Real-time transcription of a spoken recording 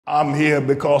I'm here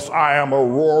because I am a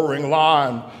roaring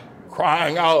lion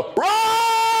crying out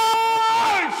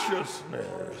righteousness.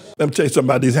 Let me tell you something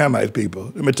about these Hamite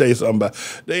people. Let me tell you something about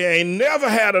they ain't never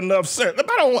had enough sense.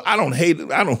 I don't hate it.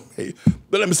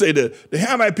 But let me say that the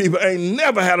Hamite people ain't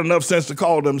never had enough sense to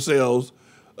call themselves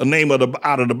a name out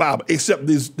of the Bible, except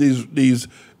these these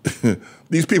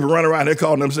people running around here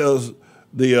calling themselves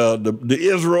the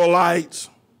Israelites.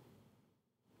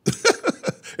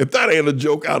 If that ain't a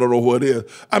joke, I don't know what is.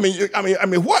 I mean,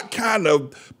 what kind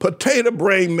of potato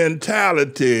brain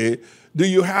mentality do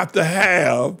you have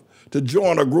to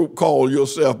join a group called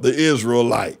yourself the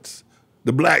Israelites,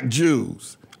 the black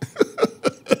Jews?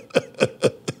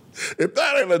 If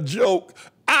that ain't a joke,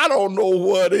 I don't know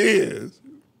what is.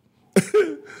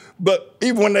 But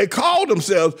even when they call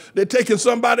themselves, they're taking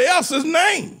somebody else's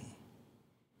name.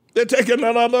 They're taking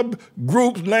another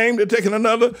group's name. They're taking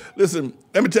another. Listen,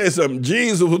 let me tell you something.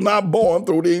 Jesus was not born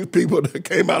through these people that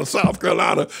came out of South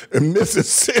Carolina and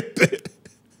Mississippi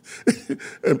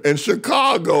and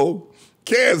Chicago,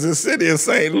 Kansas City, and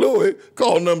St. Louis,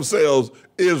 calling themselves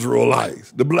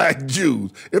Israelites, the black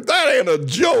Jews. If that ain't a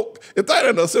joke, if that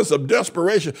ain't a sense of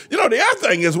desperation, the other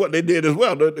thing is what they did as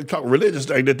well, the religious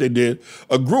thing that they did.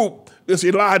 A group, this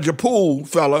Elijah Poole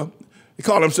fella, he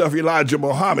called himself Elijah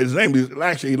Muhammad. His name is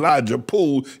actually Elijah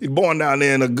Poole. He's born down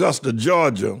there in Augusta,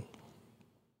 Georgia.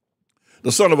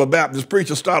 The son of a Baptist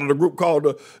preacher started a group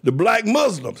called the Black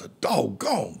Muslims.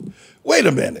 Doggone. Wait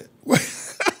a minute.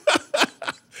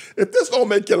 If this don't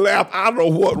make you laugh, I don't know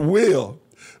what will.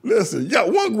 Listen,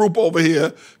 one group over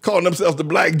here calling themselves the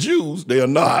Black Jews. They are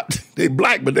not. They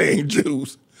black, but they ain't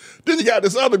Jews. Then you got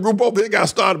this other group over here got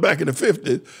started back in the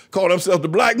 50s, called themselves the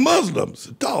Black Muslims.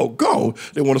 Doggone.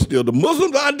 They want to steal the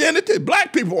Muslims' identity.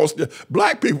 Black people will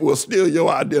steal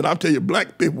your identity. I'm telling you,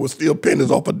 black people will steal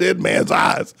pennies off a dead man's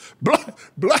eyes. Black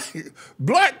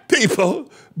people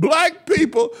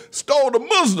stole the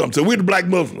Muslims, and we the Black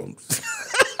Muslims.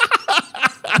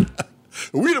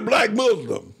 We the Black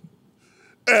Muslims.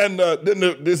 And then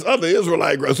this other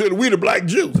Israelite girl said, we the black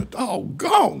Jews.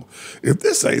 Doggone. If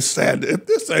this ain't sad, if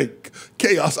this ain't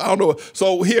chaos, I don't know.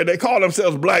 So here, they call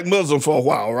themselves Black Muslims for a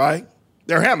while, right?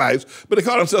 They're Hamites, but they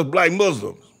call themselves Black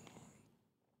Muslims.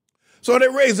 So they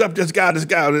raised up this guy, his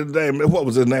name, what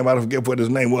was his name? I don't forget what his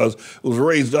name was. It was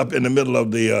raised up in the middle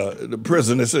of the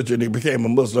prison, essentially, and he became a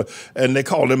Muslim, and they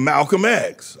called him Malcolm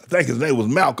X. I think his name was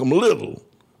Malcolm Little.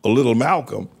 A little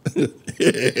Malcolm.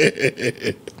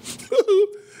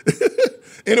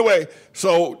 Anyway,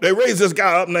 so they raised this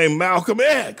guy up named Malcolm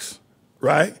X,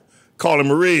 right? Call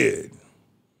him Red.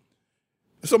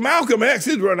 So Malcolm X,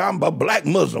 he's running, I'm a black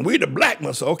Muslim. We the black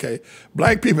Muslim. Okay,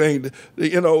 black people ain't,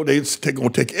 they're going to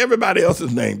take everybody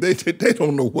else's name. They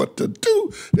don't know what to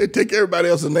do. They take everybody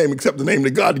else's name except the name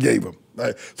that God gave them.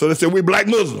 Right? So they said, we black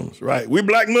Muslims, right? We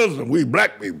black Muslims. We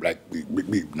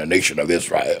the nation of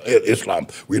Israel, Islam.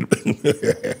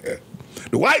 The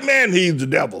white man, he's the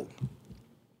devil.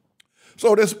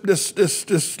 So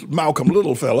this Malcolm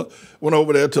Little fella went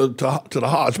over there to the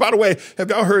Hajj. By the way, have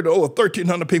y'all heard that over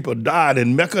 1,300 people died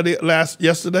in Mecca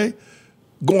yesterday,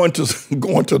 going to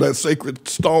that sacred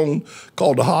stone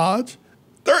called the Hajj?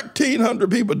 1,300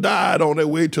 people died on their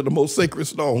way to the most sacred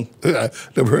stone.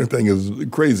 Never heard anything as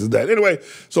crazy as that. Anyway,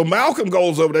 so Malcolm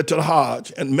goes over there to the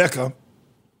Hajj in Mecca,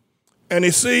 and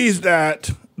he sees that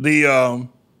the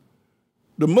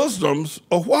Muslims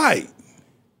are white.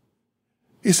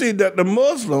 He sees that the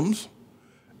Muslims,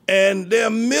 and there are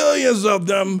millions of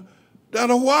them that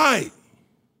are white.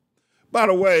 By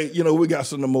the way, we got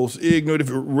some of the most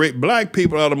ignorant, black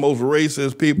people are the most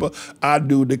racist people. I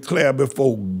do declare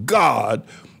before God,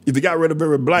 if you got rid of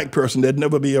every black person, there'd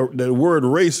never be the word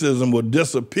racism would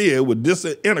disappear, would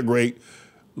disintegrate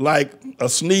like a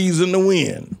sneeze in the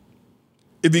wind.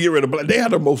 If you get rid of black, they are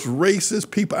the most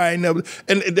racist people I ain't never,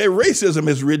 and their racism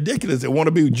is ridiculous. They want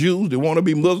to be Jews, they want to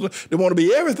be Muslims, they want to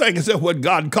be everything except what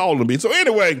God called them to be. So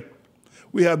anyway,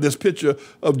 we have this picture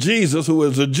of Jesus, who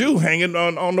is a Jew, hanging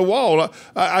on the wall.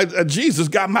 Jesus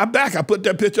got my back. I put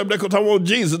that picture up there because I want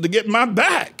Jesus to get my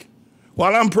back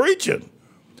while I'm preaching.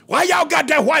 Why y'all got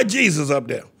that white Jesus up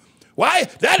there? Why?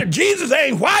 That Jesus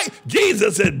ain't white.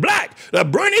 Jesus is black. The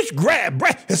British brass.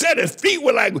 He said his feet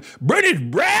were like British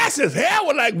brass. His hair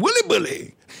was like Willy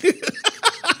Bully.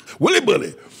 Willy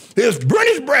Bully. His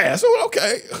British brass. Oh,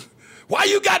 okay. Why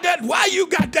you got that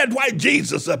white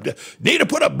Jesus up there? Need to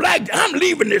put a black, I'm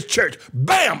leaving this church.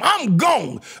 Bam, I'm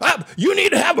gone. You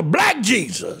need to have a black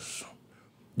Jesus.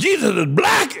 Jesus is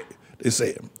black, they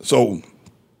said. So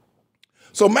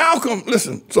Malcolm,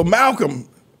 listen,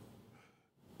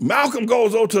 Malcolm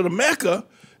goes over to the Mecca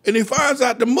and he finds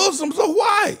out the Muslims are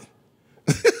white.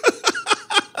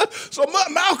 So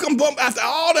Malcolm, after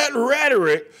all that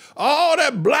rhetoric, all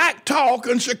that black talk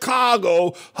in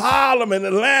Chicago, Harlem, and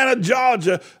Atlanta,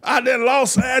 Georgia, out there in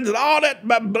Los Angeles, all that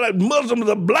Muslims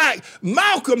are black,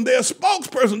 Malcolm, their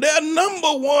spokesperson, their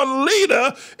 #1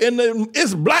 leader in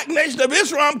the Black Nation of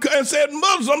Islam, and said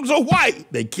Muslims are white.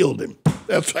 They killed him.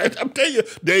 That's right. I'm telling you,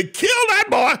 they killed that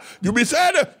boy. You be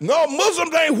saying, no,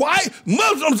 Muslims ain't white.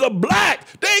 Muslims are black.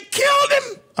 They killed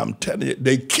him. I'm telling you,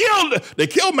 they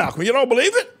killed Malcolm. You don't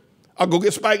believe it? I'll go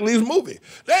get Spike Lee's movie.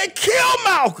 They killed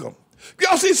Malcolm.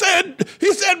 Because he said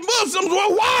Muslims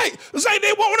were white. They say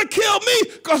they want to kill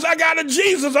me because I got a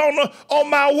Jesus on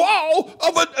my wall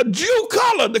of a Jew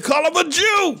color, the color of a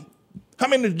Jew. How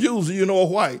many Jews do you know are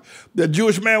white? The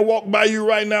Jewish man walk by you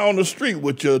right now on the street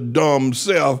with your dumb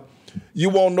self. You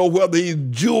won't know whether he's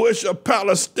Jewish or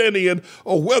Palestinian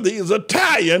or whether he's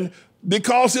Italian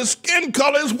because his skin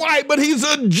color is white, but he's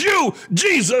a Jew.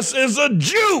 Jesus is a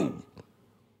Jew.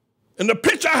 And the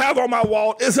picture I have on my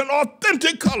wall is an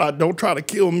authentic color. Don't try to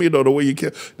kill me, though, the way you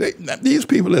kill. These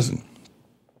people, listen.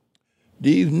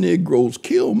 These Negroes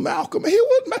killed Malcolm.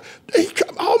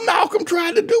 All Malcolm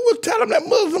tried to do was tell them that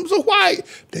Muslims are white.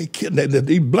 They killed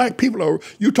these black people.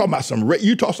 You talking about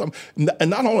and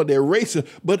not only they're racist,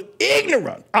 but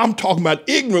ignorant. I'm talking about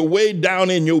ignorant way down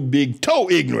in your big toe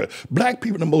ignorant. Black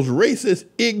people are the most racist,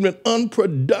 ignorant,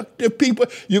 unproductive people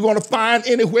you're going to find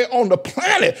anywhere on the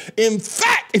planet. In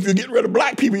fact, if you get rid of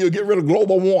black people, you'll get rid of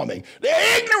global warming.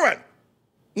 They're ignorant.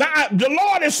 Now, the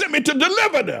Lord has sent me to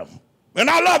deliver them, and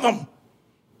I love them.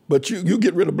 But you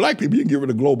get rid of black people, you can get rid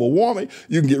of global warming,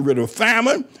 you can get rid of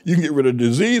famine, you can get rid of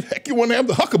disease. Heck, you won't have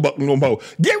the huckabuck no more.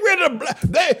 Get rid of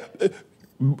black.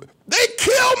 They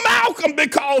killed Malcolm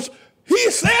because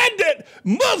he said that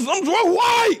Muslims were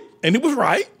white. And he was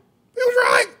right. He was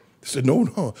right. He said,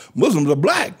 no, Muslims are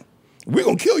black. We're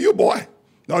going to kill you, boy.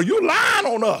 No, you're lying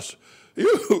on us.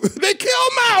 They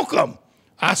killed Malcolm.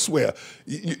 I swear,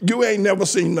 you ain't never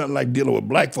seen nothing like dealing with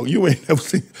black folk. You ain't never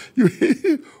seen,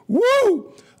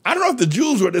 woo! I don't know if the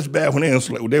Jews were this bad when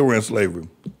they were in slavery.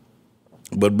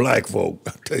 But black folk,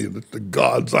 I tell you, the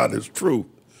God's honest truth.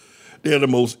 They're the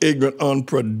most ignorant,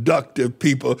 unproductive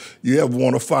people you ever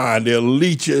want to find. They're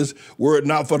leeches. Were it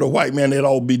not for the white man, they'd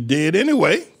all be dead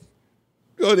anyway.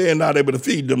 They're not able to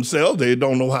feed themselves. They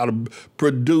don't know how to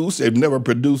produce. They've never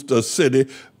produced a city.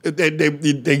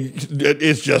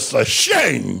 It's just a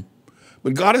shame.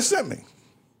 But God has sent me.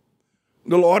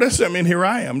 The Lord has sent me, and here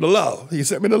I am, the love. He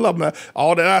sent me the love. Now,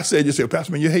 all that I said, you said,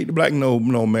 Pastor, man, you hate the black? No,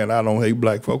 man, I don't hate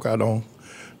black folk. I don't.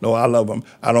 No, I love them.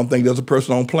 I don't think there's a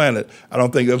person on planet. I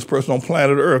don't think there's a person on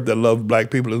planet Earth that loves black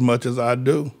people as much as I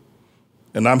do.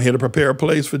 And I'm here to prepare a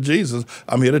place for Jesus.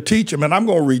 I'm here to teach them, and I'm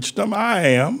going to reach them. I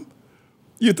am.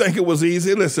 You think it was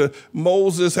easy? Listen,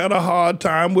 Moses had a hard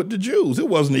time with the Jews. It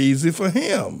wasn't easy for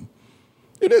him.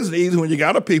 It isn't easy when you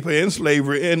got a people in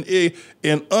slavery and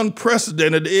in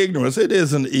unprecedented ignorance. It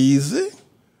isn't easy.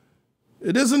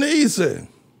 It isn't easy.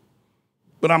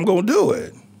 But I'm going to do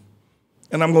it.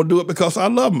 And I'm going to do it because I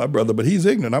love my brother, but he's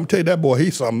ignorant. I'm telling you, that boy,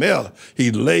 he's something else.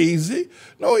 He's lazy.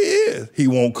 No, he is. He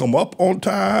won't come up on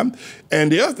time.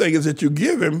 And the other thing is that you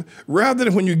give him, rather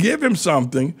than when you give him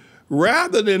something,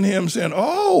 rather than him saying,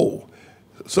 oh,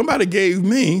 somebody gave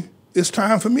me, it's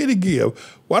time for me to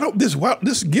give.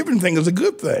 This giving thing is a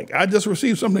good thing. I just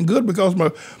received something good because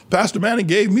my Pastor Manning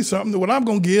gave me something. Well, I'm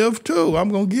going to give too. I'm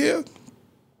going to give.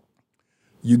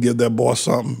 You give that boy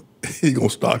something,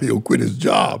 he'll quit his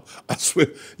job. I swear,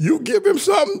 you give him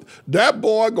something, that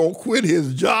boy going to quit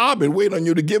his job and wait on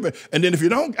you to give him. And then if you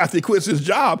don't, after he quits his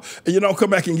job and you don't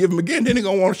come back and give him again, then he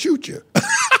going to want to shoot you.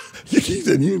 He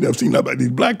said, you ain't never seen nothing about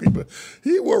these black people.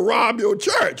 He will rob your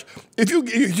church. If you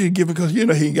give him, because, he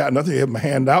ain't got nothing to have him a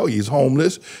handout. He's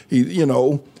homeless. He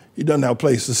doesn't have a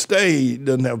place to stay. He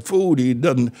doesn't have food. He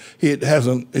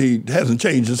hasn't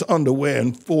changed his underwear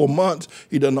in 4 months.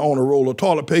 He doesn't own a roll of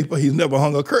toilet paper. He's never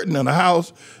hung a curtain in the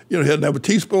house. He doesn't have a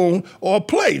teaspoon or a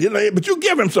plate. But you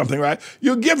give him something, right?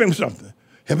 You give him something.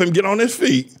 Have him get on his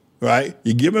feet, right?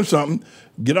 You give him something.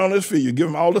 Get on his feet. You give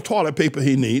him all the toilet paper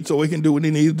he needs so he can do what he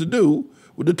needs to do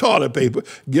with the toilet paper.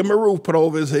 Give him a roof put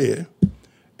over his head.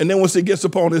 And then once he gets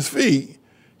up on his feet,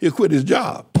 he'll quit his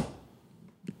job.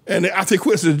 And after he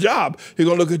quits his job, he's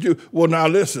going to look at you, well, now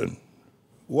listen,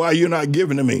 why are you not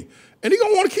giving to me? And he's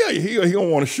going to want to kill you. He's going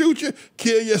to want to shoot you,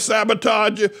 kill you,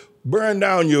 sabotage you, burn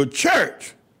down your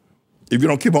church if you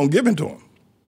don't keep on giving to him.